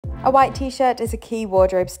A white t-shirt is a key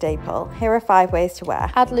wardrobe staple. Here are 5 ways to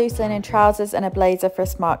wear. Add loose linen trousers and a blazer for a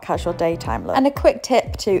smart casual daytime look. And a quick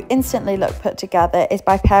tip to instantly look put together is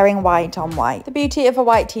by pairing white on white. The beauty of a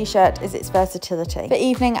white t-shirt is its versatility. For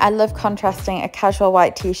evening, I love contrasting a casual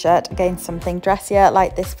white t-shirt against something dressier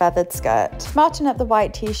like this feathered skirt. Smarten up the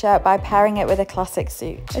white t-shirt by pairing it with a classic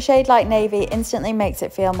suit. A shade like navy instantly makes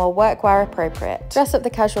it feel more workwear appropriate. Dress up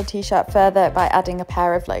the casual t-shirt further by adding a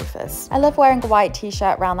pair of loafers. I love wearing a white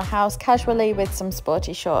t-shirt around the house casually with some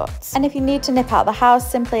sporty shorts. And if you need to nip out the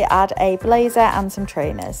house, simply add a blazer and some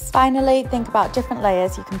trainers. Finally, think about different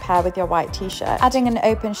layers you can pair with your white t-shirt. Adding an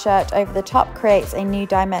open shirt over the top creates a new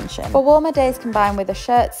dimension. For warmer days, combine with a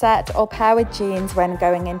shirt set or pair with jeans when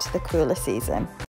going into the cooler season.